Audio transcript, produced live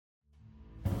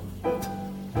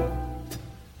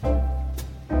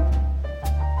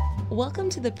Welcome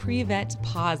to the Pre-Vet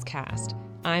Podcast.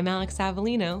 I'm Alex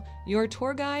Avellino, your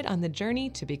tour guide on the journey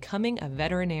to becoming a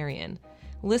veterinarian.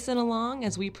 Listen along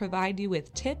as we provide you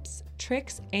with tips,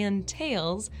 tricks, and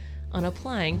tales on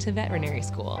applying to veterinary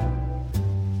school.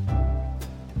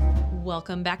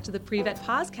 Welcome back to the Pre-Vet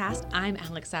Podcast. I'm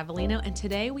Alex Avellino, and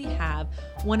today we have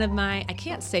one of my, I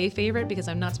can't say favorite because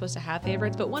I'm not supposed to have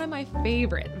favorites, but one of my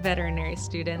favorite veterinary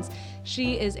students.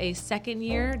 She is a second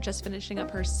year, just finishing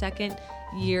up her second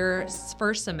year,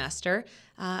 first semester,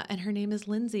 and her name is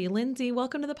Lindsay. Lindsay,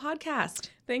 welcome to the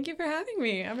podcast. Thank you for having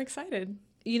me. I'm excited.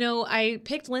 You know, I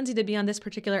picked Lindsay to be on this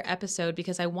particular episode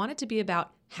because I want it to be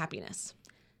about happiness.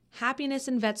 Happiness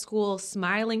in vet school,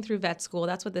 smiling through vet school.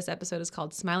 That's what this episode is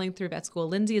called, Smiling Through Vet School.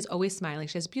 Lindsay is always smiling.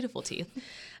 She has beautiful teeth,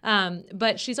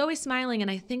 but she's always smiling. And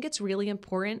I think it's really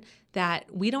important that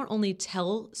we don't only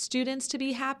tell students to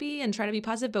be happy and try to be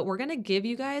positive, but we're going to give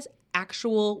you guys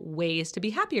actual ways to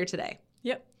be happier today.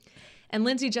 Yep. And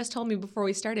Lindsay just told me before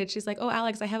we started, she's like, oh,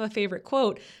 Alex, I have a favorite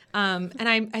quote. And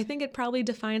I think it probably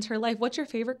defines her life. What's your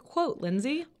favorite quote,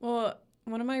 Lindsay? Well,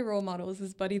 one of my role models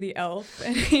is Buddy the Elf,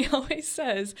 and he always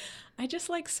says, I just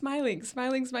like smiling.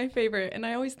 Smiling's my favorite. And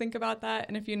I always think about that.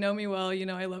 And if you know me well, you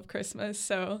know I love Christmas.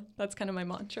 So that's kind of my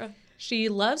mantra. She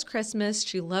loves Christmas.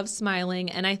 She loves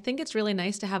smiling. And I think it's really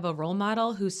nice to have a role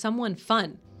model who's someone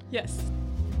fun. Yes.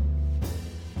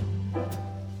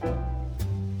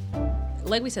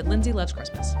 Like we said, Lindsay loves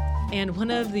Christmas. And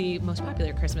one of the most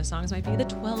popular Christmas songs might be the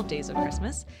 12 Days of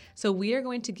Christmas. So we are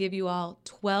going to give you all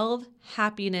 12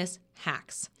 happiness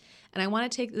hacks. And I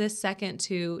want to take this second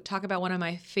to talk about one of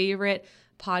my favorite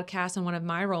podcasts and one of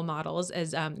my role models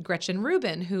is Gretchen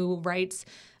Rubin, who writes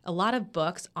a lot of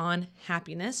books on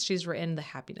happiness. She's written The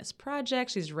Happiness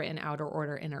Project. She's written Outer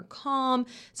Order, Inner Calm.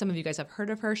 Some of you guys have heard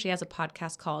of her. She has a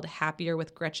podcast called Happier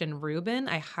with Gretchen Rubin.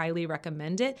 I highly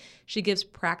recommend it. She gives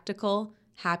practical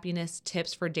happiness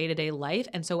tips for day-to-day life.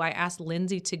 And so I asked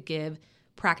Lindsay to give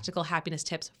practical happiness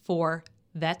tips for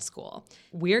vet school.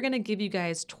 We're going to give you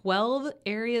guys 12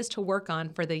 areas to work on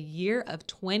for the year of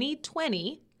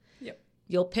 2020. Yep.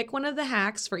 You'll pick one of the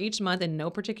hacks for each month in no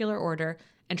particular order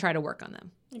and try to work on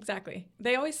them. Exactly.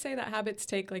 They always say that habits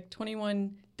take like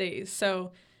 21 days.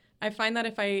 So I find that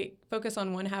if I focus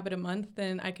on one habit a month,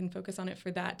 then I can focus on it for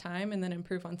that time and then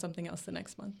improve on something else the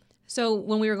next month. So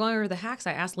when we were going over the hacks,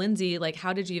 I asked Lindsay, like,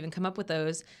 how did you even come up with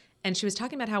those? And she was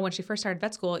talking about how when she first started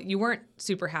vet school, you weren't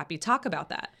super happy. Talk about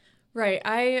that. Right.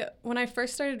 When I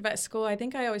first started vet school, I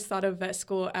think I always thought of vet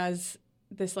school as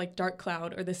this like dark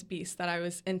cloud or this beast that I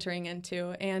was entering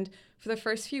into. And for the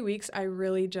first few weeks, I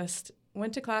really just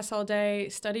went to class all day,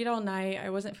 studied all night. I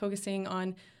wasn't focusing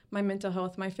on my mental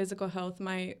health, my physical health,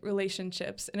 my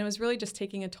relationships. And it was really just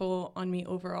taking a toll on me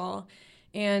overall.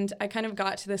 And I kind of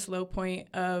got to this low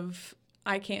point of,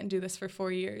 I can't do this for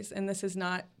 4 years and this is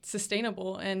not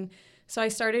sustainable. And so I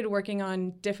started working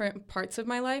on different parts of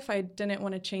my life. I didn't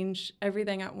want to change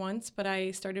everything at once, but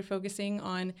I started focusing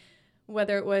on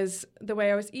whether it was the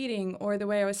way I was eating or the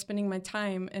way I was spending my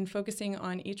time, and focusing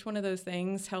on each one of those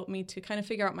things helped me to kind of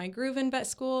figure out my groove in vet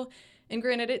school. And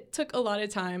granted, it took a lot of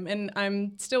time and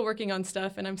I'm still working on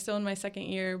stuff and I'm still in my second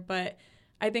year, but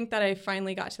I think that I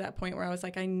finally got to that point where I was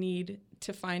like, I need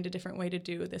to find a different way to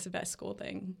do this vet school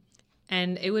thing.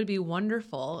 And it would be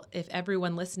wonderful if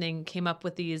everyone listening came up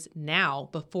with these now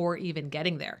before even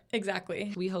getting there.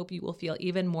 Exactly. We hope you will feel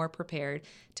even more prepared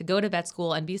to go to vet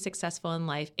school and be successful in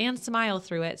life and smile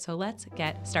through it. So let's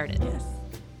get started. Yes.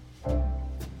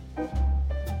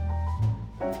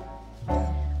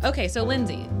 Okay, so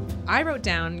Lindsay, I wrote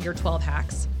down your 12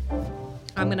 hacks.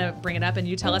 I'm going to bring it up and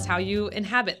you tell us how you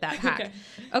inhabit that hack.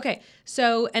 Okay.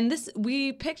 So, and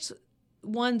we picked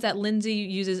ones that Lindsay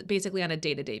uses basically on a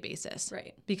day-to-day basis.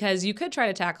 Right. Because you could try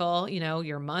to tackle,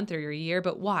 your month or your year,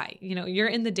 but why? You're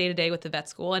in the day-to-day with the vet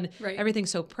school and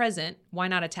everything's so present. Why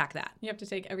not attack that? You have to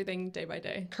take everything day by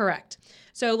day. Correct.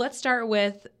 So let's start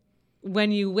with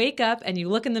when you wake up and you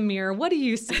look in the mirror, what do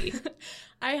you see?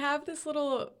 I have this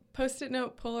little Post-it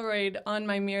note Polaroid on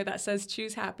my mirror that says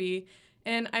choose happy.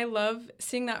 And I love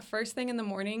seeing that first thing in the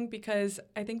morning because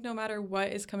I think no matter what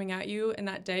is coming at you in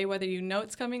that day, whether you know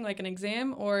it's coming like an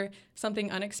exam or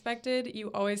something unexpected,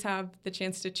 you always have the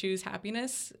chance to choose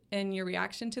happiness in your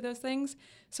reaction to those things.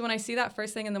 So when I see that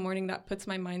first thing in the morning, that puts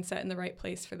my mindset in the right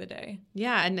place for the day.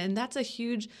 Yeah, and that's a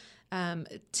huge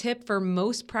tip for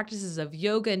most practices of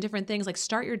yoga and different things. Like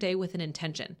start your day with an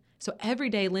intention. So every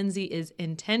day, Lindsay is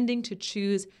intending to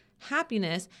choose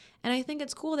happiness. And I think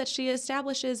it's cool that she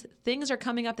establishes things are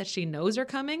coming up that she knows are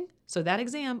coming. So that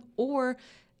exam, or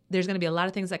there's going to be a lot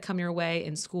of things that come your way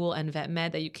in school and vet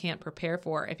med that you can't prepare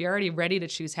for. If you're already ready to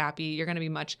choose happy, you're going to be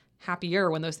much happier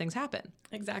when those things happen.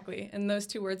 Exactly. And those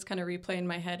two words kind of replay in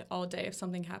my head all day if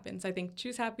something happens. I think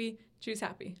choose happy, choose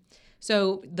happy.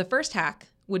 So the first hack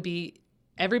would be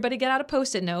everybody get out a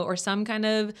Post-it note or some kind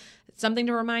of something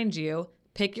to remind you.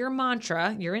 Pick your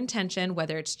mantra, your intention,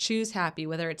 whether it's choose happy,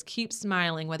 whether it's keep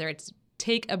smiling, whether it's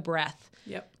take a breath.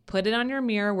 Yep. Put it on your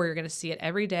mirror where you're going to see it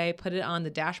every day. Put it on the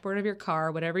dashboard of your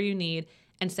car, whatever you need,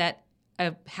 and set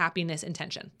a happiness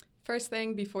intention. First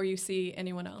thing before you see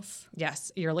anyone else.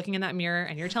 Yes, you're looking in that mirror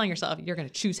and you're telling yourself you're going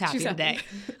to choose happy today.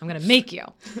 I'm going to make you.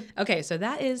 Okay, so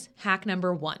that is hack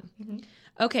number 1. Mm-hmm.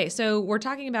 Okay, so we're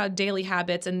talking about daily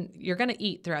habits, and you're going to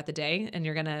eat throughout the day, and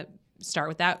you're going to start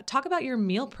with that. Talk about your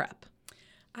meal prep.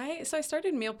 I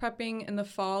started meal prepping in the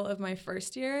fall of my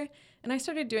first year, and I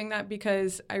started doing that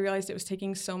because I realized it was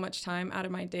taking so much time out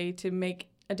of my day to make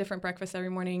a different breakfast every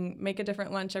morning, make a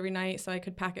different lunch every night so I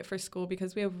could pack it for school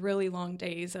because we have really long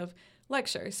days of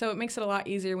lecture. So it makes it a lot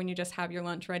easier when you just have your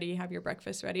lunch ready, have your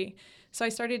breakfast ready. So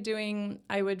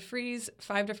I would freeze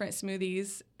 5 different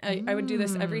smoothies. I would do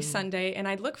this every Sunday, and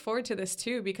I'd look forward to this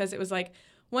too because it was like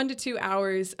 1 to 2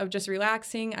 hours of just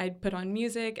relaxing. I'd put on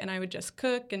music and I would just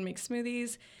cook and make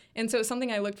smoothies. And so it was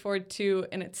something I looked forward to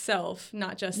in itself,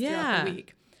 not just throughout the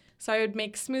week. So I would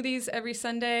make smoothies every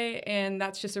Sunday, and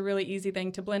that's just a really easy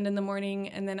thing to blend in the morning.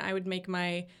 And then I would make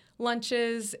my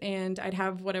lunches, and I'd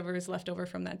have whatever is left over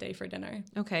from that day for dinner.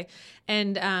 Okay.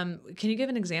 And can you give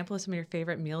an example of some of your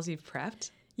favorite meals you've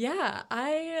prepped? Yeah.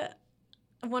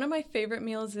 One of my favorite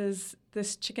meals is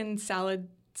this chicken salad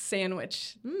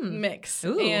sandwich mix.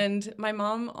 Ooh. And my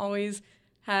mom always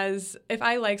has, if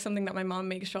I like something that my mom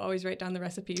makes, she'll always write down the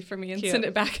recipe for me and send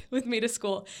it back with me to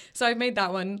school. So I've made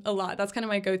that one a lot. That's kind of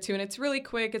my go-to, and it's really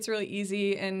quick, it's really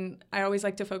easy, and I always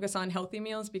like to focus on healthy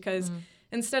meals because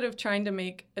instead of trying to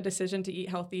make a decision to eat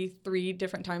healthy 3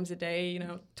 different times a day,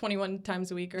 21 times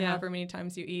a week or however many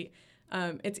times you eat,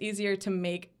 it's easier to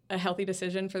make a healthy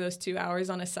decision for those 2 hours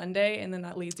on a Sunday, and then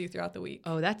that leads you throughout the week.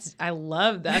 Oh, I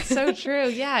love that. So true.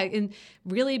 Yeah. And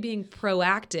really being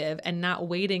proactive and not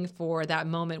waiting for that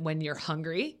moment when you're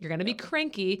hungry. You're going to be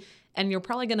cranky, and you're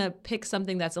probably going to pick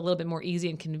something that's a little bit more easy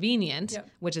and convenient,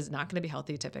 which is not going to be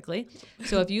healthy typically.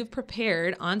 So if you've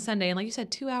prepared on Sunday, and like you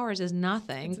said, 2 hours is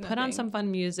nothing, put on some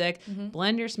fun music,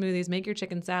 blend your smoothies, make your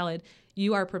chicken salad,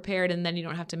 you are prepared, and then you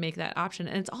don't have to make that option.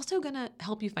 And it's also going to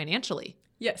help you financially.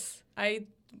 Yes.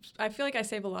 I feel like I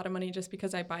save a lot of money just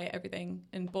because I buy everything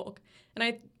in bulk.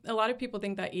 And a lot of people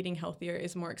think that eating healthier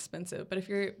is more expensive. But if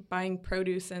you're buying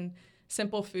produce and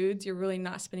simple foods, you're really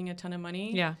not spending a ton of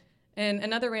money. Yeah. And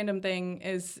another random thing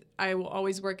is I will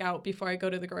always work out before I go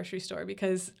to the grocery store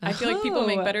because I feel like people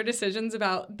make better decisions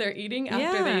about their eating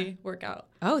after they work out.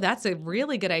 Oh, that's a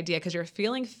really good idea because you're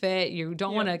feeling fit. You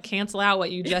don't want to cancel out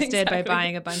what you just did by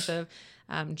buying a bunch of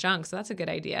junk. So that's a good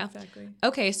idea. Exactly.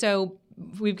 Okay, so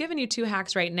we've given you 2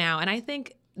 hacks right now, and I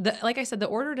think like I said, the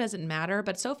order doesn't matter,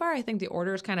 but so far I think the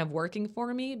order is kind of working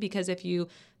for me because if you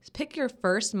pick your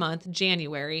first month,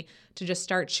 January, to just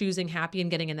start choosing happy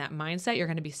and getting in that mindset, you're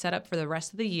going to be set up for the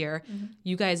rest of the year.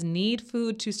 You guys need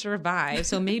food to survive,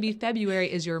 so maybe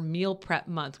February is your meal prep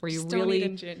month where you really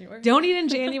don't eat in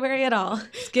January at all.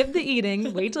 Skip the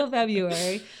eating, wait till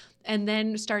February, and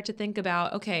then start to think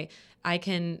about, okay, I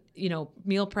can,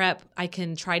 meal prep. I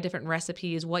can try different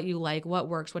recipes, what you like, what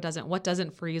works, what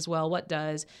doesn't freeze well, what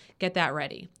does. Get that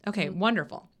ready. Okay,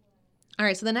 wonderful. All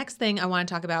right, so the next thing I want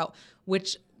to talk about,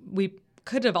 which we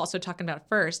could have also talked about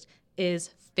first,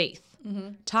 is faith.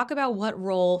 Talk about what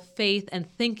role faith and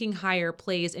thinking higher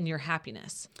plays in your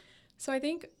happiness. So I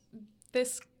think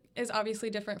this is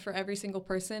obviously different for every single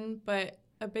person, but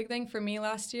a big thing for me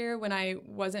last year when I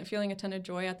wasn't feeling a ton of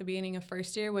joy at the beginning of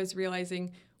first year was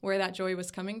realizing where that joy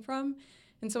was coming from.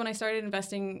 And so when I started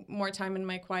investing more time in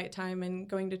my quiet time and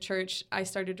going to church, I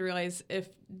started to realize if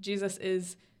Jesus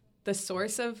is the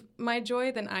source of my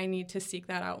joy, then I need to seek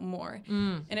that out more.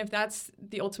 And if that's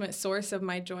the ultimate source of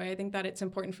my joy, I think that it's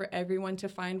important for everyone to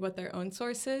find what their own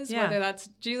source is, whether that's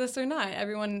Jesus or not.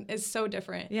 Everyone is so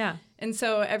different. Yeah. And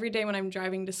so every day when I'm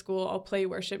driving to school, I'll play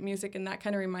worship music, and that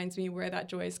kind of reminds me where that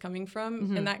joy is coming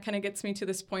from. And that kind of gets me to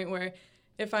this point where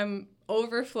if I'm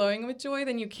overflowing with joy,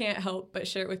 then you can't help but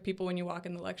share it with people when you walk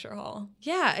in the lecture hall.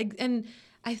 Yeah, and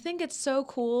I think it's so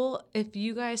cool if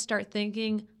you guys start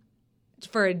thinking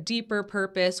for a deeper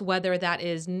purpose, whether that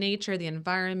is nature, the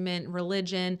environment,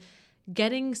 religion,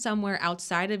 getting somewhere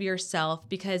outside of yourself,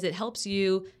 because it helps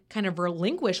you kind of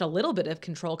relinquish a little bit of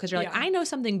control, because you're like, I know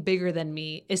something bigger than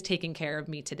me is taking care of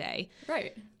me today.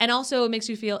 Right. And also it makes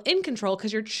you feel in control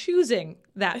because you're choosing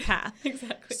that path.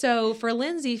 Exactly. So for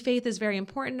Lindsay, faith is very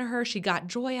important to her. She got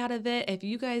joy out of it. If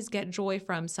you guys get joy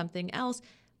from something else,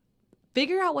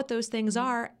 figure out what those things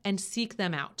are and seek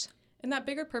them out. And that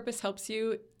bigger purpose helps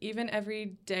you even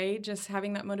every day, just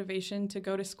having that motivation to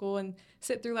go to school and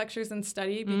sit through lectures and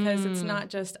study, because it's not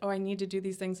just, I need to do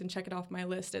these things and check it off my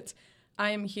list. It's,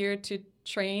 I am here to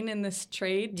train in this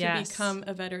trade to become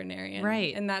a veterinarian.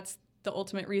 Right. And that's the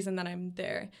ultimate reason that I'm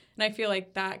there. And I feel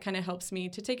like that kind of helps me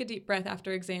to take a deep breath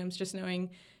after exams, just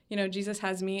knowing, Jesus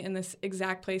has me in this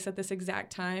exact place at this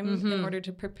exact time in order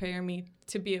to prepare me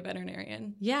to be a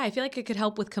veterinarian. Yeah, I feel like it could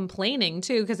help with complaining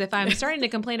too, because if I'm starting to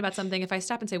complain about something, if I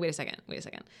stop and say, wait a second,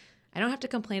 I don't have to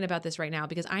complain about this right now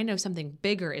because I know something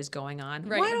bigger is going on.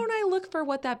 Right. Why don't I look for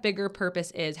what that bigger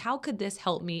purpose is? How could this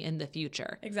help me in the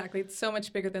future? Exactly. It's so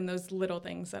much bigger than those little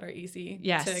things that are easy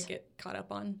to get caught up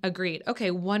on. Agreed.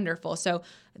 Okay, wonderful. So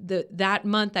that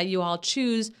month that you all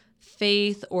choose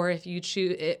faith, or if you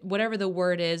choose whatever the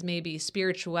word is, maybe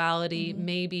spirituality,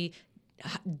 maybe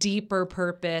deeper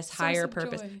purpose, higher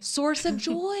purpose, source of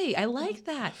joy. I like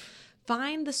that.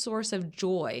 Find the source of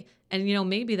joy. And,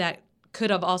 maybe that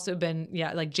could have also been,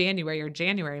 like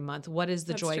January month. What is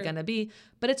the joy going to be?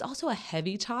 But it's also a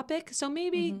heavy topic. So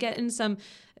maybe get in some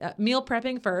meal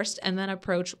prepping first and then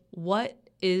approach what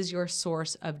is your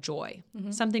source of joy,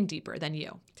 something deeper than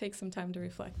you. Take some time to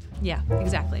reflect. Yeah,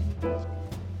 exactly.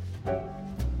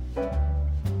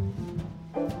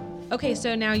 Okay,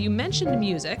 so now you mentioned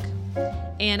music,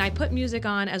 and I put music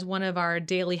on as one of our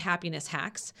daily happiness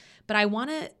hacks, but I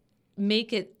want to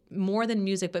make it more than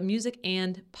music, but music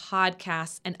and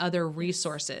podcasts and other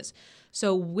resources.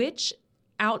 So which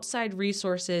outside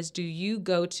resources do you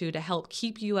go to help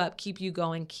keep you up, keep you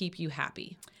going, keep you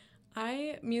happy?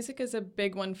 Music is a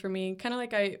big one for me. Kind of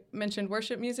like I mentioned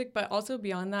worship music, but also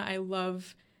beyond that, I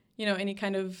love, any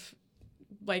kind of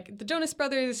like the Jonas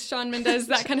Brothers, Shawn Mendes,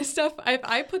 that kind of stuff. If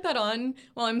I put that on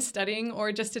while I'm studying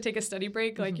or just to take a study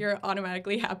break, like you're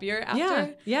automatically happier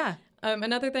after. Yeah.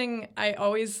 Another thing, I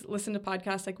always listen to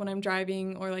podcasts like when I'm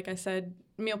driving or like I said,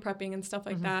 meal prepping and stuff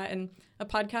like that. And a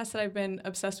podcast that I've been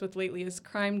obsessed with lately is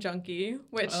Crime Junkie,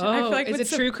 which I feel like is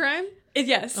it true crime?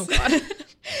 Yes. Oh God.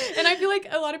 And I feel like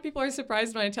a lot of people are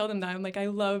surprised when I tell them that. I'm like, I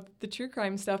love the true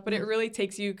crime stuff, but it really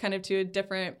takes you kind of to a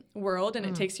different world and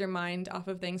it takes your mind off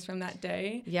of things from that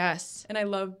day. Yes. And I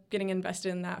love getting invested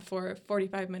in that for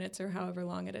 45 minutes or however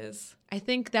long it is. I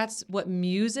think that's what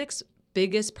music's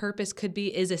biggest purpose could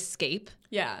be, is escape.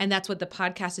 Yeah. And that's what the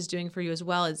podcast is doing for you as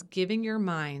well, is giving your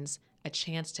minds a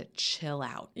chance to chill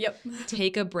out. Yep.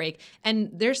 Take a break. And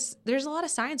there's a lot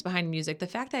of science behind music. The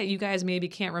fact that you guys maybe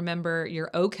can't remember your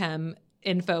OChem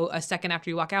info a second after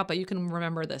you walk out, but you can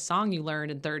remember the song you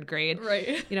learned in third grade.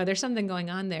 Right. There's something going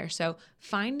on there. So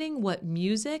finding what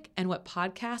music and what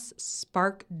podcasts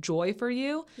spark joy for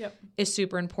you is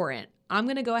super important. I'm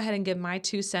going to go ahead and give my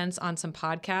 2 cents on some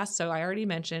podcasts. So I already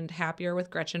mentioned Happier with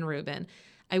Gretchen Rubin.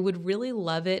 I would really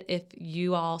love it if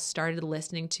you all started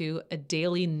listening to a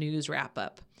daily news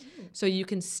wrap-up so you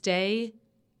can stay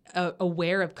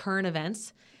aware of current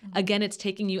events. Again, it's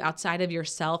taking you outside of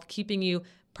yourself, keeping you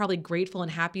probably grateful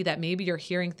and happy that maybe you're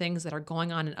hearing things that are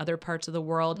going on in other parts of the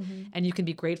world, and you can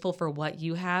be grateful for what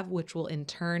you have, which will in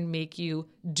turn make you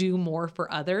do more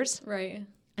for others. Right.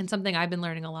 And something I've been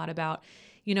learning a lot about,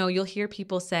 you'll hear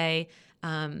people say,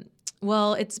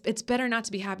 well, it's better not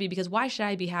to be happy because why should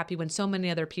I be happy when so many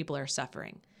other people are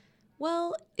suffering?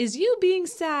 Well, is you being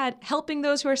sad helping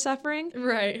those who are suffering?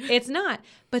 Right. It's not.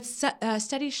 But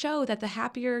studies show that the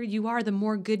happier you are, the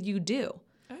more good you do.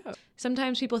 Oh.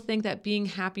 Sometimes people think that being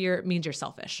happier means you're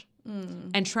selfish.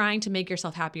 And trying to make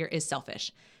yourself happier is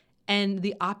selfish. And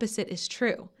the opposite is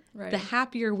true. Right. The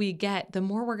happier we get, the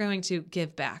more we're going to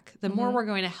give back, the more we're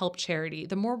going to help charity,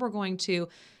 the more we're going to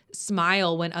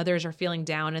smile when others are feeling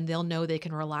down and they'll know they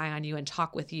can rely on you and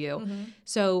talk with you.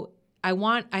 So I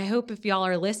hope if y'all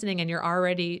are listening and you're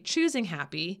already choosing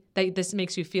happy, that this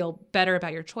makes you feel better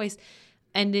about your choice.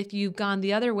 And if you've gone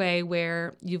the other way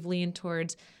where you've leaned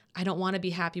towards, I don't want to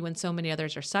be happy when so many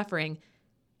others are suffering,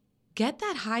 get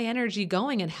that high energy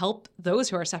going and help those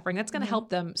who are suffering. That's going to help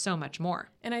them so much more.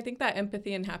 And I think that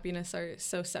empathy and happiness are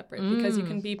so separate because you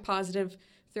can be positive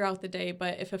throughout the day,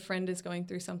 but if a friend is going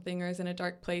through something or is in a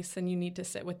dark place, then you need to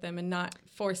sit with them and not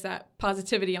force that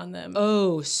positivity on them.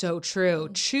 Oh, so true.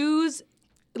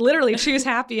 Literally choose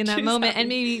happy in that moment, happy. and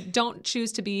maybe don't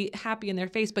choose to be happy in their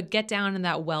face, but get down in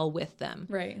that well with them.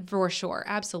 Right. For sure.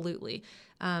 Absolutely.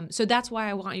 So that's why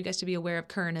I want you guys to be aware of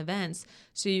current events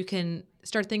so you can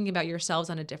start thinking about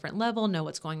yourselves on a different level, know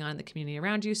what's going on in the community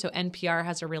around you. So NPR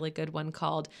has a really good one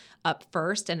called Up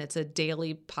First, and it's a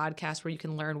daily podcast where you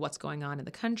can learn what's going on in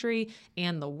the country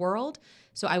and the world.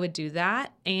 So I would do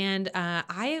that. And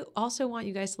I also want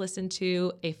you guys to listen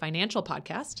to a financial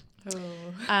podcast.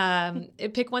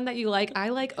 Pick one that you like. I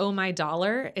like Oh My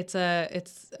Dollar. It's a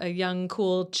young,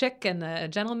 cool chick and a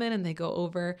gentleman, and they go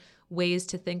over ways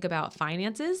to think about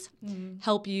finances,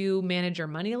 help you manage your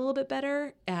money a little bit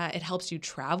better. It helps you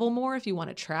travel more if you want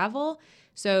to travel.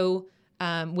 So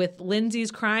with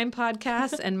Lindsay's crime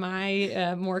podcast and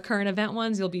my more current event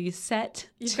ones, you'll be set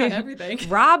You've to got everything.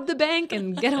 rob the bank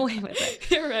and get away with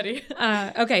it. You're ready.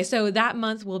 Okay, so that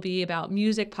month will be about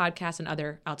music, podcasts, and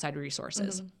other outside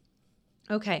resources.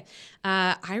 Okay,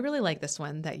 I really like this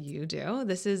one that you do.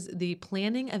 This is the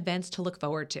planning events to look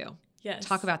forward to. Yes.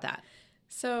 Talk about that.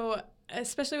 So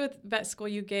especially with vet school,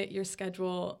 you get your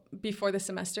schedule before the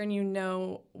semester and you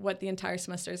know what the entire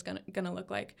semester is gonna look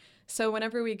like. So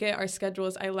whenever we get our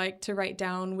schedules, I like to write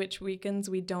down which weekends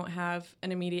we don't have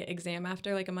an immediate exam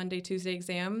after, like a Monday, Tuesday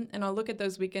exam. And I'll look at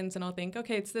those weekends and I'll think,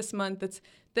 okay, it's this month, it's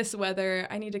this weather,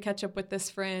 I need to catch up with this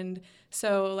friend.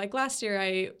 So like last year,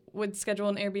 I would schedule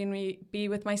an Airbnb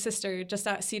with my sister just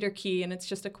at Cedar Key, and it's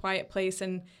just a quiet place.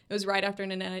 And it was right after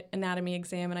an anatomy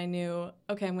exam, and I knew,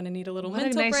 okay, I'm going to need a little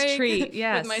mental break treat.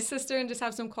 Yes. with my sister and just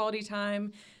have some quality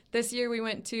time. This year we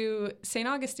went to St.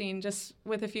 Augustine just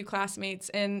with a few classmates,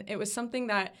 and it was something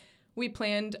that we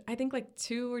planned, I think, like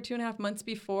 2 or 2.5 months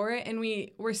before it, and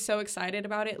we were so excited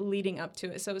about it leading up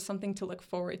to it. So it was something to look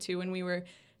forward to when we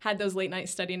had those late night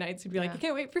study nights. We'd be like, I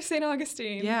can't wait for St.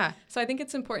 Augustine. Yeah. So I think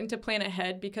it's important to plan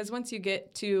ahead, because once you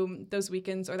get to those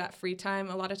weekends or that free time,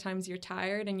 a lot of times you're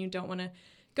tired and you don't want to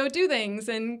go do things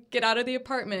and get out of the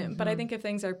apartment. But I think if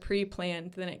things are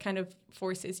pre-planned, then it kind of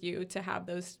forces you to have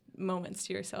those moments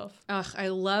to yourself. Ugh, I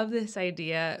love this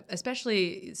idea,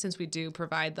 especially since we do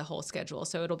provide the whole schedule.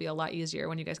 So it'll be a lot easier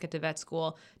when you guys get to vet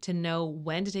school to know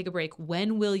when to take a break.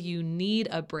 When will you need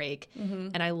a break?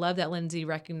 And I love that Lindsay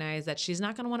recognized that she's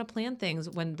not going to want to plan things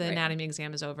when the anatomy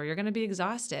exam is over. You're going to be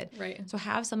exhausted. Right. So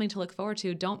have something to look forward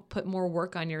to. Don't put more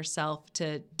work on yourself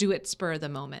to do it spur of the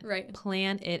moment. Right.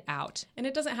 Plan it out. And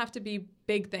it doesn't have to be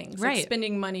big things, Right. like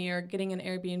spending money or getting an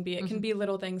Airbnb. It can be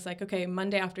little things like, okay,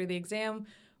 Monday after the exam,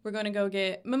 we're going to go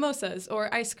get mimosas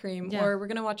or ice cream, or we're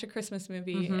going to watch a Christmas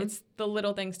movie. It's the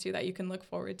little things, too, that you can look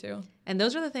forward to. And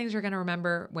those are the things you're going to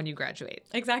remember when you graduate.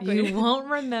 Exactly. You won't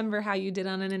remember how you did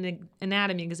on an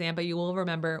anatomy exam, but you will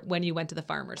remember when you went to the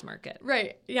farmer's market.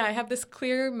 Right. Yeah, I have this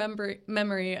clear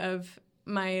memory of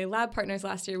my lab partners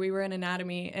last year. We were in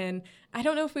anatomy, and I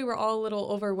don't know if we were all a little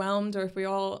overwhelmed or if we were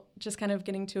all just kind of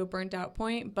getting to a burnt out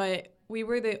point, but we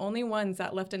were the only ones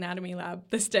that left anatomy lab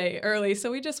this day early.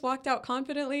 So we just walked out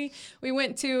confidently. We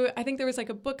went to, I think there was like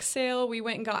a book sale. We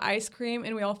went and got ice cream,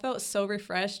 and we all felt so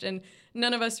refreshed, and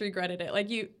none of us regretted it. Like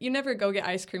you never go get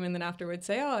ice cream and then afterwards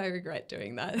say, oh, I regret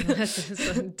doing that. That's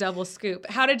a double scoop.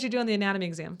 How did you do on the anatomy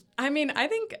exam? I mean, I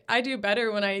think I do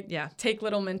better when I Yeah. take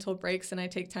little mental breaks and I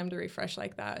take time to refresh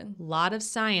like that. A lot of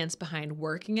science behind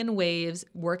working in waves,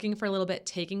 working for a little bit,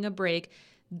 taking a break.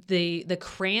 The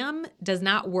cram does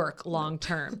not work long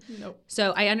term. Nope.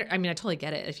 So I totally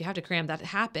get it. If you have to cram, that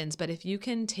happens. But if you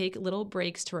can take little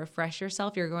breaks to refresh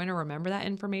yourself, you're going to remember that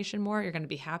information more. You're going to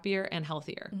be happier and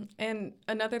healthier. And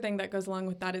another thing that goes along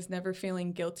with that is never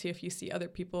feeling guilty if you see other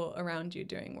people around you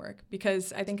doing work.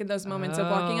 Because I think in those moments of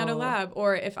walking out of lab,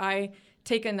 or if I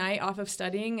take a night off of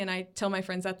studying and I tell my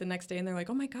friends that the next day and they're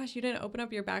like, oh my gosh, you didn't open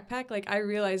up your backpack. Like I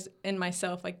realized in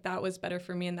myself, like that was better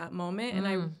for me in that moment. And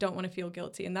I don't want to feel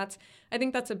guilty. And I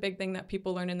think that's a big thing that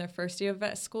people learn in their first year of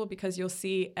vet school, because you'll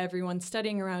see everyone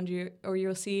studying around you, or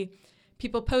you'll see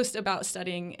people post about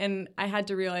studying. And I had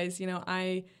to realize,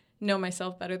 I know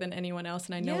myself better than anyone else,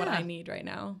 and I know what I need right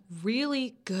now.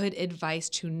 Really good advice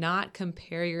to not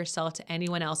compare yourself to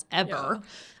anyone else ever.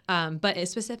 But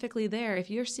specifically there,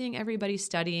 if you're seeing everybody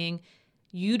studying,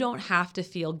 you don't have to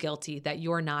feel guilty that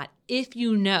you're not, if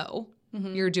you know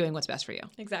you're doing what's best for you.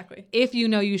 Exactly. If you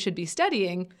know you should be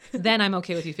studying, then I'm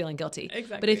okay with you feeling guilty.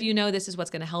 Exactly. But if you know this is what's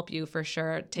going to help you, for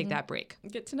sure, take that break.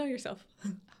 Get to know yourself.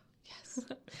 Yes.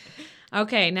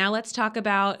 Okay, now let's talk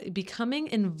about becoming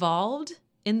involved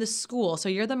in the school. So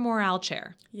you're the morale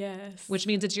chair. Yes. Which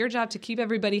means it's your job to keep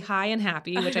everybody high and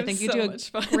happy, which I think you so do much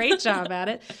a fun. great job at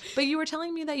it. But you were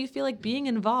telling me that you feel like being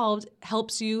involved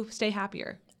helps you stay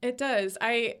happier. It does.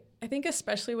 I think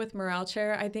especially with morale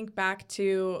chair, I think back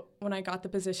to when I got the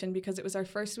position because it was our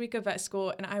first week of vet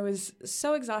school, and I was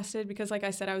so exhausted because, like I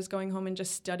said, I was going home and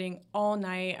just studying all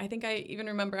night. I think I even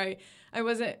remember I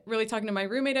wasn't really talking to my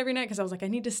roommate every night because I was like, I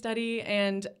need to study.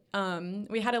 And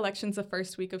we had elections the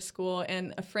first week of school,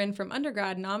 and a friend from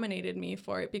undergrad nominated me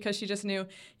for it because she just knew,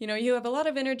 you have a lot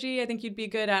of energy. I think you'd be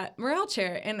good at morale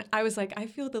chair. And I was like, I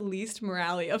feel the least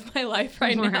morale of my life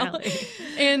right now.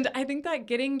 And I think that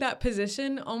getting that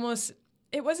position almost,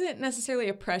 it wasn't necessarily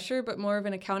a pressure, but more of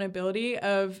an accountability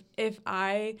of if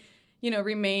I,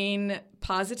 remain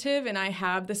positive and I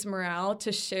have this morale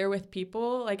to share with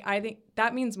people, like I think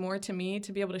that means more to me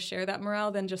to be able to share that morale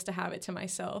than just to have it to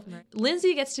myself. Right.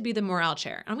 Lindsay gets to be the morale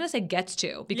chair. I'm going to say gets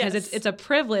to because yes. it's a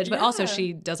privilege, but also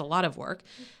she does a lot of work.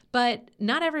 But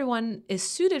not everyone is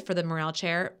suited for the morale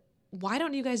chair. Why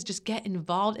don't you guys just get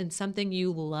involved in something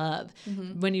you love?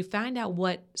 Mm-hmm. When you find out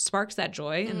what sparks that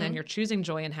joy, and then you're choosing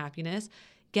joy and happiness,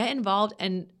 get involved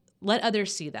and let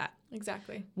others see that.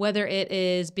 Exactly. Whether it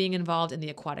is being involved in the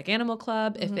aquatic animal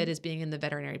club, if it is being in the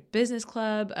veterinary business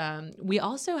club. We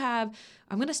also have,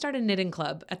 I'm going to start a knitting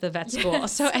club at the vet school.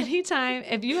 Yes. So anytime,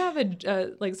 if you have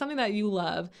like something that you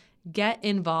love, get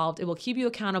involved. It will keep you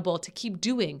accountable to keep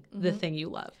doing the thing you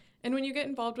love. And when you get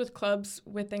involved with clubs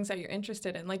with things that you're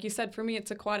interested in, like you said, for me,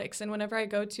 it's aquatics. And whenever I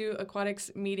go to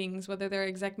aquatics meetings, whether they're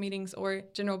exec meetings or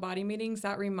general body meetings,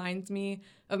 that reminds me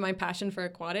of my passion for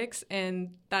aquatics.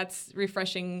 And that's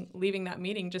refreshing leaving that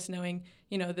meeting, just knowing,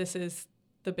 this is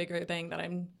the bigger thing that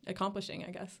I'm accomplishing,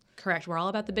 I guess. Correct. We're all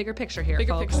about the bigger picture here,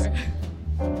 bigger folks. Picture.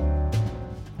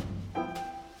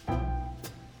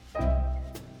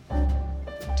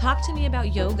 Talk to me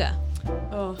about yoga.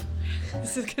 Oh,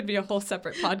 this could be a whole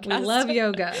separate podcast. We love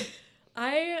yoga.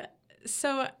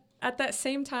 So at that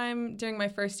same time during my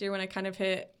first year when I kind of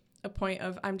hit a point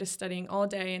of I'm just studying all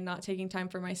day and not taking time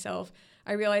for myself,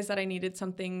 I realized that I needed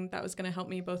something that was going to help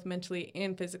me both mentally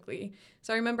and physically.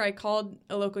 So I remember I called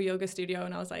a local yoga studio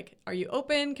and I was like, are you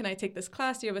open? Can I take this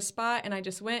class? Do you have a spot? And I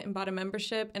just went and bought a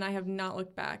membership, and I have not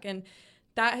looked back. And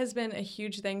that has been a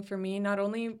huge thing for me, not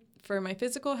only for my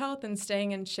physical health and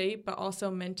staying in shape, but also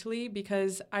mentally,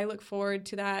 because I look forward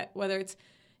to that, whether it's,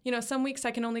 some weeks I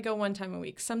can only go 1 time a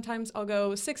week. Sometimes I'll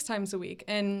go 6 times a week.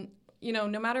 And, no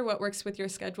matter what works with your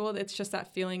schedule, it's just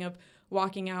that feeling of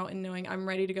walking out and knowing I'm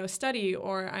ready to go study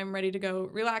or I'm ready to go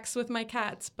relax with my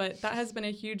cats. But that has been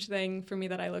a huge thing for me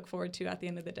that I look forward to at the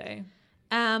end of the day.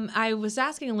 I was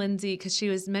asking Lindsay because she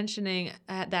was mentioning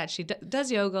that she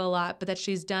does yoga a lot, but that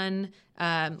she's done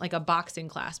like a boxing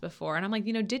class before. And I'm like,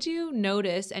 did you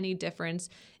notice any difference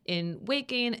in weight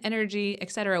gain, energy, et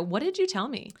cetera? What did you tell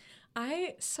me?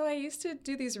 I used to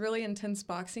do these really intense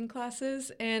boxing classes,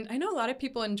 and I know a lot of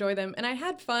people enjoy them, and I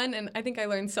had fun, and I think I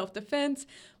learned self-defense,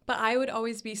 but I would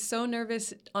always be so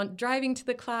nervous on driving to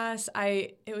the class.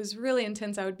 It was really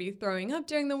intense. I would be throwing up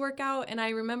during the workout, and I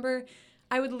remember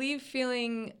I would leave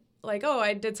feeling like, oh,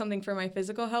 I did something for my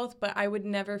physical health, but I would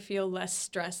never feel less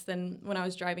stressed than when I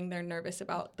was driving there nervous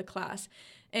about the class.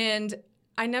 And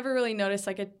I never really noticed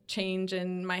like a change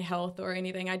in my health or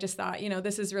anything. I just thought,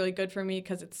 this is really good for me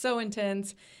because it's so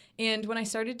intense. And when I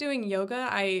started doing yoga,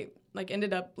 I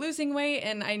ended up losing weight,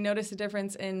 and I noticed a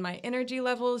difference in my energy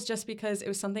levels just because it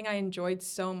was something I enjoyed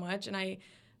so much. And I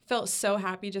felt so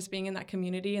happy just being in that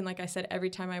community. And like I said, every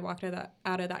time I walked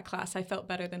out of that class, I felt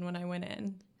better than when I went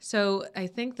in. So I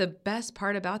think the best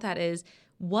part about that is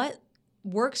what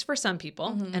works for some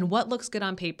people and what looks good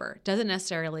on paper doesn't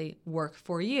necessarily work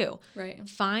for you. Right.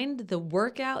 Find the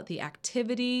workout, the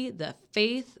activity, the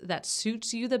faith that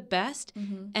suits you the best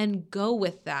and go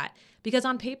with that. Because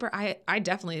on paper, I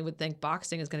definitely would think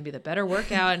boxing is going to be the better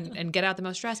workout and get out the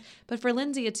most stress. But for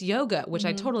Lindsay, it's yoga, which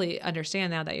I totally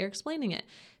understand now that you're explaining it.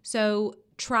 So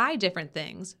try different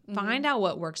things, find out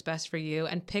what works best for you,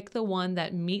 and pick the one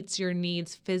that meets your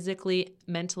needs physically,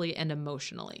 mentally, and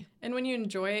emotionally. And when you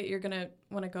enjoy it, you're going to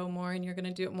want to go more, and you're going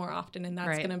to do it more often, and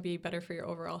that's going to be better for your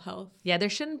overall health. Yeah, there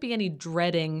shouldn't be any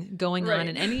dreading going on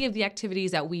in any of the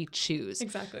activities that we choose.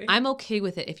 Exactly. I'm okay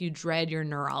with it if you dread your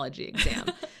neurology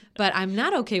exam. But I'm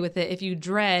not okay with it if you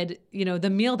dread, the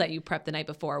meal that you prepped the night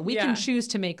before. We can choose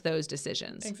to make those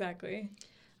decisions. Exactly.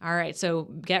 All right, so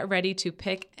get ready to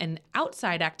pick an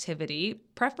outside activity,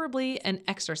 preferably an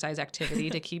exercise activity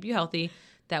to keep you healthy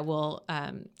that will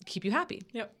keep you happy.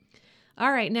 Yep.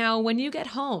 All right, now when you get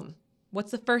home, what's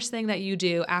the first thing that you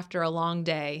do after a long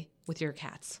day with your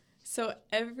cats? So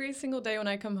every single day when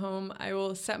I come home, I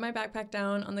will set my backpack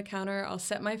down on the counter. I'll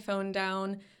set my phone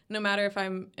down. No matter if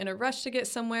I'm in a rush to get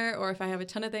somewhere or if I have a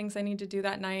ton of things I need to do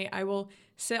that night, I will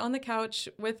sit on the couch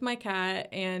with my cat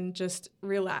and just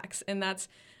relax. And that's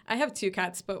I have 2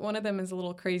 cats, but one of them is a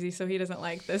little crazy, so he doesn't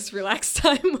like this relaxed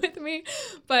time with me.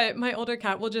 But my older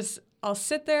cat I'll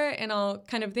sit there and I'll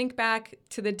kind of think back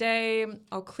to the day,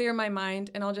 I'll clear my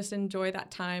mind, and I'll just enjoy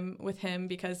that time with him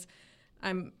because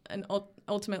I'm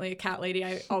ultimately a cat lady.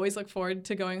 I always look forward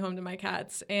to going home to my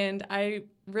cats, and I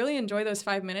really enjoy those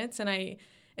 5 minutes. And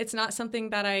it's not something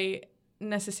that I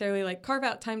necessarily like carve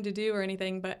out time to do or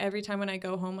anything, but every time when I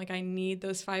go home, like I need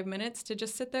those 5 minutes to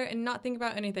just sit there and not think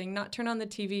about anything, not turn on the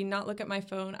TV, not look at my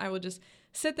phone. I will just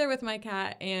sit there with my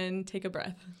cat and take a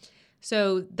breath.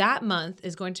 So that month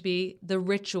is going to be the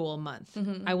ritual month.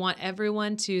 Mm-hmm. I want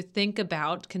everyone to think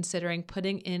about considering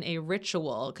putting in a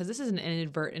ritual, because this is an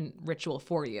inadvertent ritual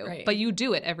for you, right, but you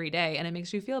do it every day and it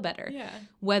makes you feel better. Yeah.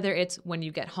 Whether it's when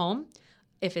you get home,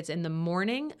 if it's in the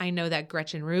morning, I know that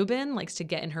Gretchen Rubin likes to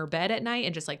get in her bed at night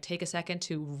and just like take a second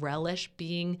to relish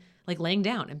being like laying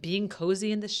down and being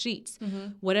cozy in the sheets.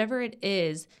 Mm-hmm. Whatever it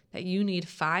is that you need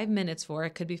 5 minutes for,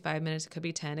 it could be 5 minutes, it could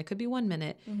be 10, it could be 1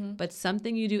 minute, mm-hmm, but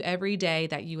something you do every day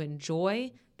that you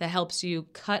enjoy, that helps you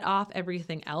cut off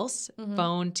everything else, mm-hmm,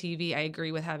 phone, TV. I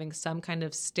agree with having some kind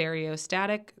of stereo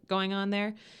static going on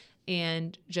there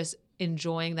and just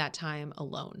enjoying that time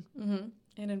alone. Mm-hmm.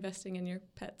 And investing in your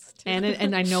pets, too.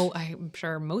 And I'm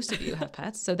sure most of you have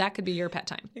pets, so that could be your pet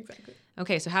time. Exactly.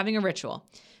 Okay, so having a ritual.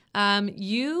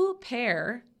 You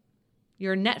pair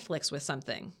your Netflix with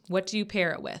something. What do you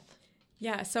pair it with?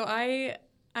 Yeah, so I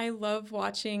love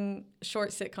watching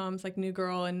short sitcoms like New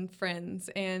Girl and Friends.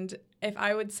 And if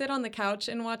I would sit on the couch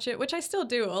and watch it, which I still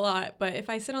do a lot, but if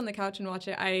I sit on the couch and watch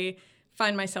it, I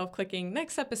find myself clicking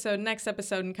next episode,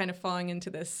 and kind of falling into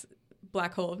this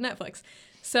black hole of Netflix.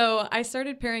 So I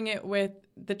started pairing it with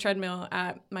the treadmill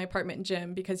at my apartment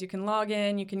gym because you can log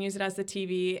in, you can use it as the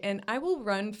TV, and I will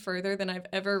run further than I've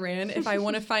ever ran if I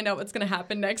want to find out what's going to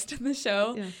happen next in the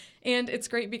show. Yeah. And it's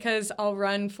great because I'll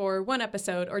run for 1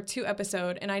 episode or 2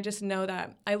 episodes, and I just know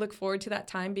that I look forward to that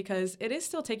time because it is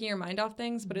still taking your mind off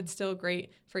things, but it's still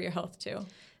great for your health too.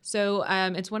 So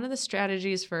it's one of the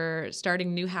strategies for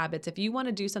starting new habits. If you want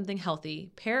to do something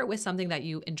healthy, pair it with something that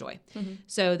you enjoy. Mm-hmm.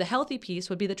 So the healthy piece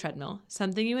would be the treadmill,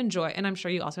 something you enjoy. And I'm sure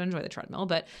you also enjoy the treadmill,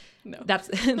 but no. That's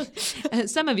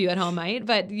some of you at home might.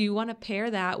 But you want to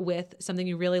pair that with something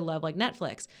you really love, like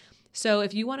Netflix. So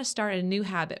if you want to start a new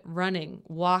habit, running,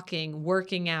 walking,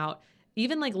 working out,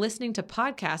 even like listening to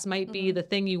podcasts might be the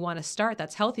thing you want to start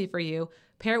that's healthy for you.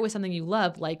 Pair it with something you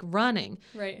love, like running.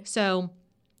 Right. So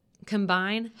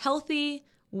combine healthy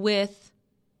with,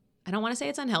 I don't want to say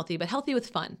it's unhealthy, but healthy with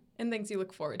fun. And things you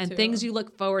look forward to. And things you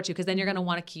look forward to, because then you're going to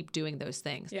want to keep doing those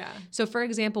things. Yeah. So for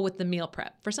example, with the meal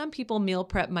prep, for some people, meal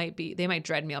prep they might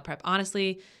dread meal prep.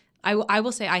 Honestly, I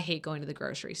will say I hate going to the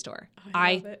grocery store.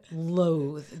 I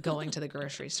loathe going to the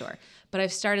grocery store. But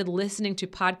I've started listening to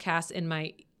podcasts in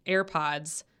my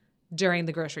AirPods during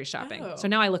the grocery shopping. Oh. So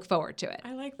now I look forward to it.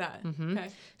 I like that. Mm-hmm. Okay.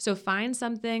 So find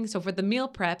something. So for the meal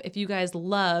prep, if you guys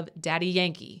love Daddy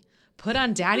Yankee, put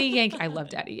on Daddy Yankee. I love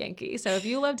Daddy Yankee. So if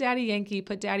you love Daddy Yankee,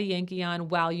 put Daddy Yankee on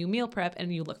while you meal prep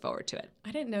and you look forward to it.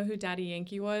 I didn't know who Daddy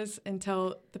Yankee was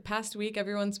until the past week.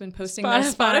 Everyone's been posting their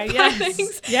Spotify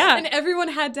things. Yeah. And everyone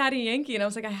had Daddy Yankee. And I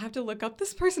was like, I have to look up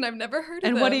this person. I've never heard of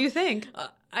them. And what do you think?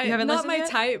 You haven't not my yet?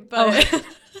 Type, but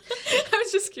I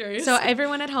was just curious. So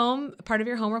everyone at home, part of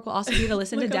your homework will also be to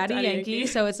listen to Daddy Yankee.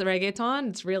 So it's the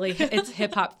reggaeton. It's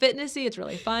hip hop fitnessy. It's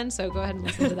really fun. So go ahead and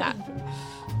listen to that.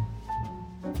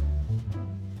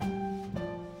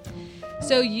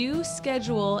 So you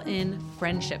schedule in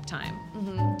friendship time.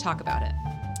 Mm-hmm. Talk about it.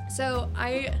 So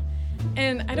I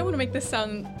don't want to make this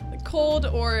sound cold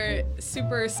or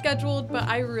super scheduled, but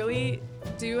I really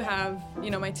do have,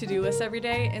 my to-do list every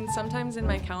day. And sometimes in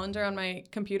my calendar on my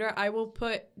computer, I will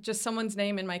put just someone's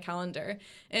name in my calendar.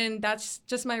 And that's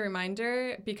just my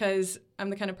reminder because I'm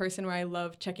the kind of person where I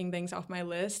love checking things off my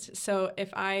list. So if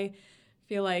I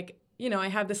feel like, I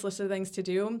have this list of things to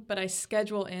do, but I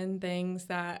schedule in things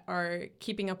that are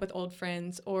keeping up with old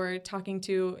friends or talking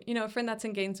to, a friend that's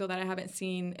in Gainesville that I haven't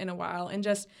seen in a while. And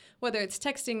just whether it's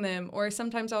texting them or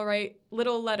sometimes I'll write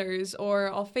little letters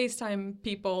or I'll FaceTime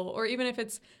people or even if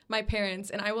it's my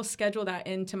parents, and I will schedule that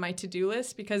into my to-do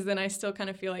list because then I still kind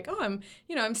of feel like, I'm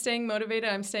staying motivated,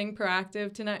 I'm staying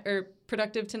productive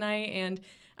tonight, and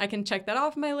I can check that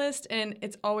off my list, and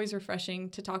it's always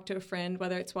refreshing to talk to a friend,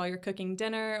 whether it's while you're cooking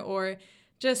dinner or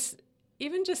just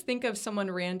think of someone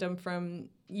random from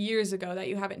years ago that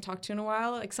you haven't talked to in a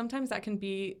while. Like sometimes that can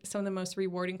be some of the most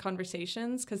rewarding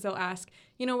conversations because they'll ask,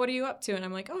 what are you up to? And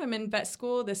I'm like, I'm in vet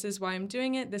school. This is why I'm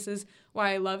doing it. This is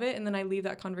why I love it. And then I leave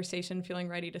that conversation feeling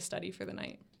ready to study for the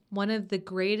night. One of the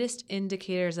greatest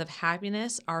indicators of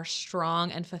happiness are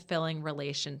strong and fulfilling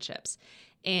relationships.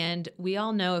 And we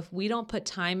all know if we don't put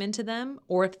time into them,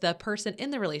 or if the person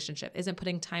in the relationship isn't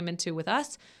putting time into with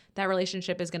us, that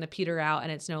relationship is going to peter out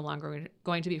and it's no longer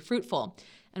going to be fruitful.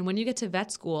 And when you get to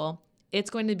vet school, it's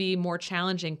going to be more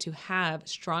challenging to have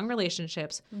strong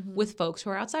relationships with folks who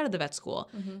are outside of the vet school.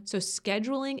 So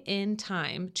scheduling in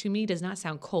time, to me, does not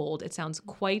sound cold. It sounds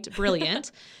quite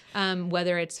brilliant.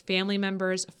 Whether it's family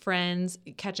members, friends,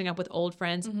 catching up with old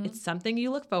friends, it's something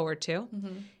you look forward to.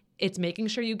 It's making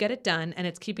sure you get it done, and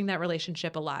it's keeping that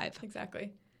relationship alive.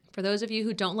 Exactly. For those of you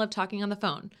who don't love talking on the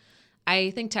phone,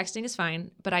 I think texting is fine,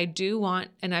 but I do want,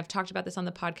 and I've talked about this on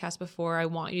the podcast before, I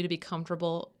want you to be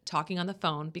comfortable talking on the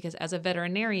phone, because as a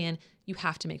veterinarian, you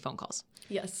have to make phone calls.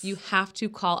 Yes. You have to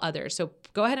call others. So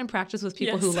go ahead and practice with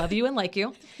people who love you and like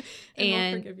you.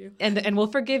 And we'll forgive you. And we'll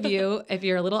forgive you if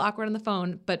you're a little awkward on the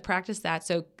phone, but practice that.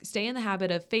 So stay in the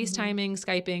habit of FaceTiming,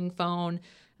 Skyping, phone.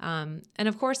 And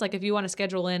of course, like if you want to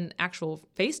schedule in actual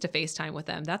face-to-face time with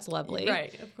them, that's lovely.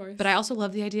 Right, of course. But I also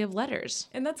love the idea of letters.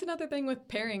 And that's another thing with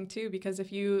pairing too, because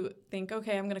if you think,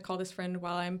 okay, I'm going to call this friend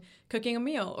while I'm cooking a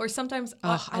meal, or sometimes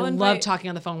I love talking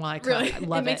on the phone while I cook. Really? I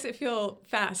love it makes it feel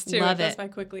fast too. Love it goes it. by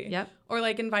quickly. Yep. Or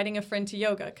like inviting a friend to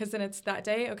yoga, because then it's that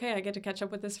day, okay, I get to catch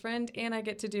up with this friend and I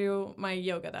get to do my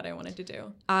yoga that I wanted to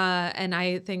do. And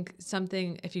I think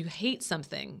something, if you hate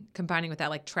something, combining with that,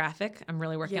 like traffic, I'm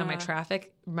really working on my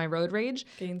traffic, my road rage.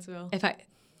 Gainesville.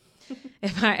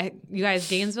 You guys,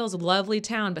 Gainesville's a lovely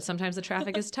town, but sometimes the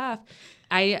traffic is tough.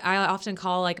 I often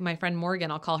call like my friend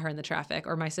Morgan, I'll call her in the traffic,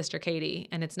 or my sister Katie,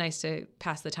 and it's nice to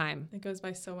pass the time. It goes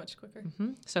by so much quicker.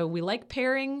 So we like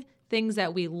pairing things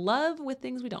that we love with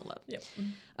things we don't love. Yep.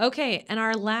 Okay, and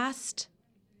our last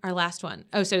one.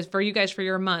 Oh, so for you guys, for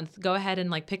your month, go ahead and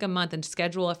like pick a month and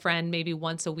schedule a friend maybe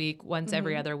once a week, once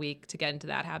every other week to get into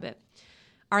that habit.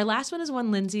 Our last one is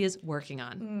one Lindsay is working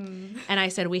on. And I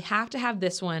said, we have to have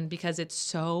this one because it's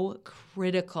so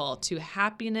critical to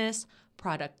happiness,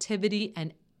 productivity,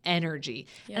 and energy.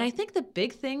 Yep. And I think the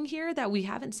big thing here that we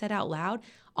haven't said out loud,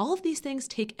 all of these things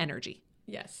take energy.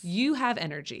 Yes. You have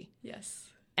energy. Yes.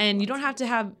 And you don't have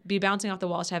to be bouncing off the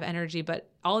walls to have energy, but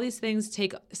all these things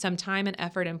take some time and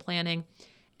effort and planning.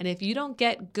 And if you don't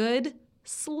get good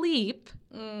sleep,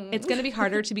 it's going to be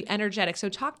harder to be energetic. So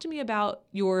talk to me about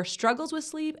your struggles with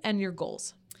sleep and your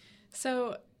goals.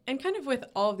 So, and kind of with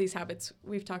all of these habits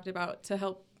we've talked about, to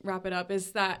help wrap it up,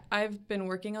 is that I've been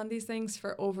working on these things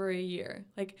for over a year.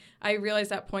 Like I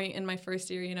realized that point in my first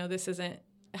year, this isn't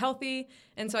healthy.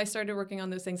 And so I started working on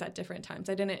those things at different times.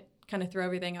 I didn't kind of throw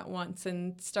everything at once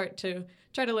and start to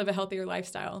try to live a healthier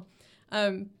lifestyle.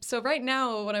 So right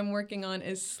now what I'm working on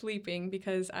is sleeping,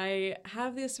 because I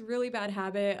have this really bad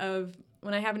habit of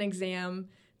when I have an exam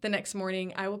the next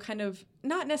morning, I will kind of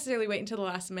not necessarily wait until the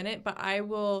last minute, but I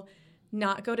will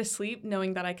not go to sleep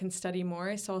knowing that I can study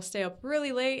more. So I'll stay up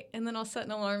really late, and then I'll set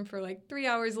an alarm for like 3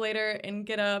 hours later and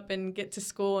get up and get to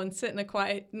school and sit in the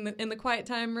quiet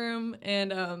time room.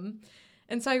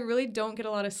 And so I really don't get a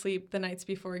lot of sleep the nights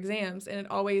before exams, and it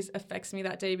always affects me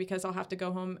that day because I'll have to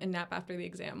go home and nap after the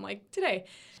exam, like today.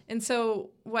 And so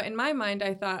what in my mind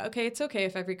I thought, okay, it's okay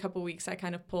if every couple weeks I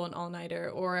kind of pull an all-nighter,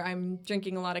 or I'm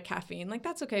drinking a lot of caffeine. Like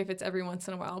that's okay if it's every once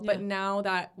in a while. Yeah. But now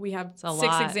that we have 6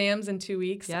 exams in 2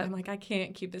 weeks, I'm like, I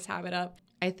can't keep this habit up.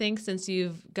 I think since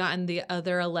you've gotten the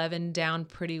other 11 down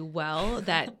pretty well,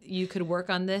 that you could work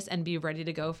on this and be ready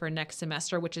to go for next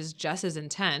semester, which is just as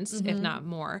intense, if not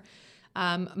more.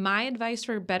 My advice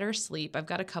for better sleep, I've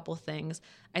got a couple things.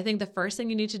 I think the first thing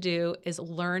you need to do is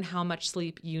learn how much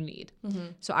sleep you need.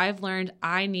 So I've learned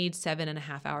I need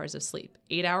 7.5 hours of sleep.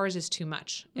 8 hours is too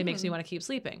much. It makes me want to keep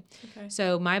sleeping. Okay.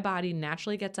 So my body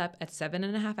naturally gets up at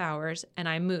 7.5 hours and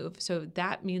I move. So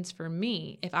that means for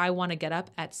me, if I want to get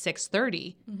up at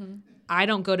 6:30, I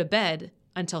don't go to bed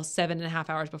until 7.5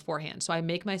 hours beforehand. So I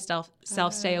make myself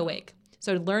stay awake.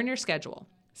 So learn your schedule.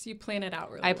 So you plan it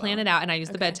out really I plan it out, and I use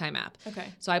the bedtime app. Okay.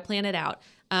 So I plan it out.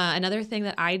 Another thing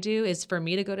that I do is for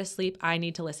me to go to sleep, I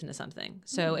need to listen to something.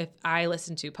 So if I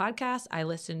listen to podcasts, I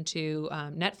listen to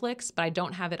Netflix, but I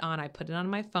don't have it on. I put it on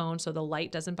my phone so the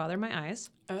light doesn't bother my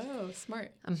eyes. Oh,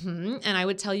 smart. And I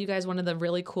would tell you guys one of the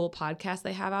really cool podcasts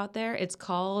they have out there.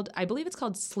 I believe it's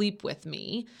called Sleep With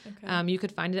Me. Okay. You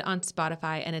could find it on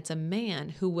Spotify, and it's a man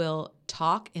who will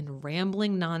talk in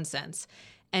rambling nonsense.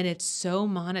 And it's so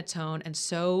monotone and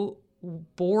so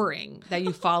boring that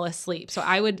you fall asleep. So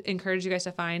I would encourage you guys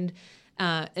to find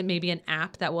maybe an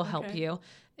app that will help you.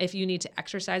 if you need to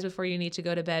exercise before you need to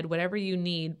go to bed, whatever you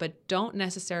need, but don't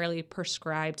necessarily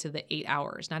prescribe to the 8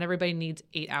 hours. Not everybody needs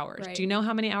 8 hours. Right. Do you know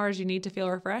how many hours you need to feel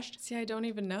refreshed? See, I don't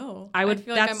even know. I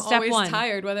feel like I'm always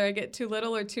tired, whether I get too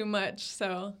little or too much.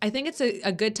 So I think it's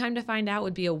a good time to find out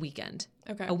would be a weekend.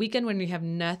 Okay. A weekend when you have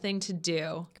nothing to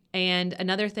do. And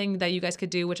another thing that you guys could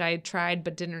do, which I tried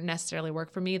but didn't necessarily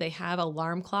work for me, they have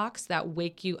alarm clocks that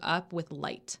wake you up with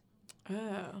light.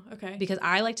 Oh, okay. Because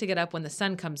I like to get up when the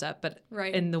sun comes up, but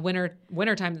in the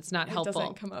wintertime, it's not helpful. It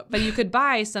doesn't come up. But you could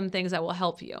buy some things that will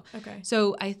help you. Okay.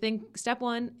 So I think step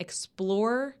one,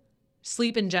 explore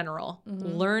sleep in general,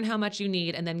 learn how much you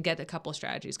need, and then get a couple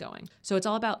strategies going. So it's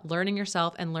all about learning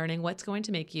yourself and learning what's going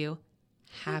to make you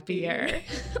happier.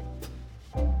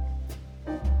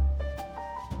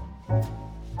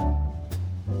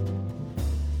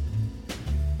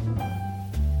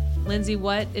 Lindsay,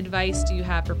 what advice do you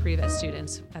have for pre-vet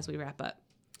students as we wrap up?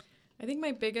 I think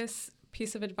my biggest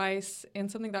piece of advice,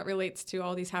 and something that relates to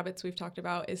all these habits we've talked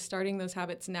about, is starting those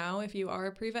habits now if you are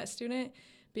a pre-vet student.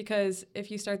 Because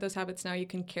if you start those habits now, you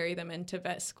can carry them into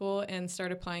vet school and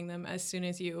start applying them as soon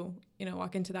as you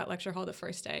walk into that lecture hall the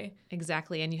first day.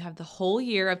 Exactly. And you have the whole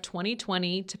year of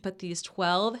 2020 to put these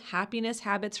 12 happiness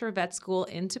habits for vet school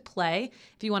into play.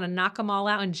 If you want to knock them all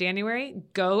out in January,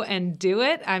 go and do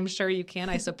it. I'm sure you can.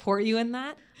 I support you in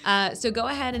that. So go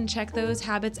ahead and check those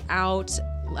habits out.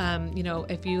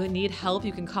 If you need help,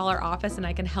 you can call our office and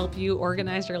I can help you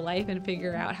organize your life and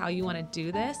figure out how you want to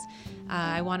do this.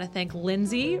 I want to thank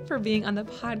Lindsay for being on the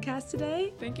podcast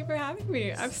today. Thank you for having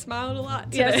me. I've smiled a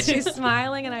lot today. Yes, she's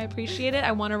smiling and I appreciate it.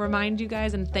 I want to remind you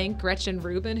guys and thank Gretchen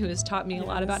Rubin, who has taught me a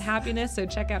lot about happiness. So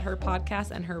check out her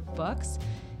podcast and her books.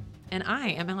 And I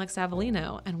am Alex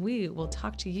Avellino, and we will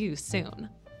talk to you soon.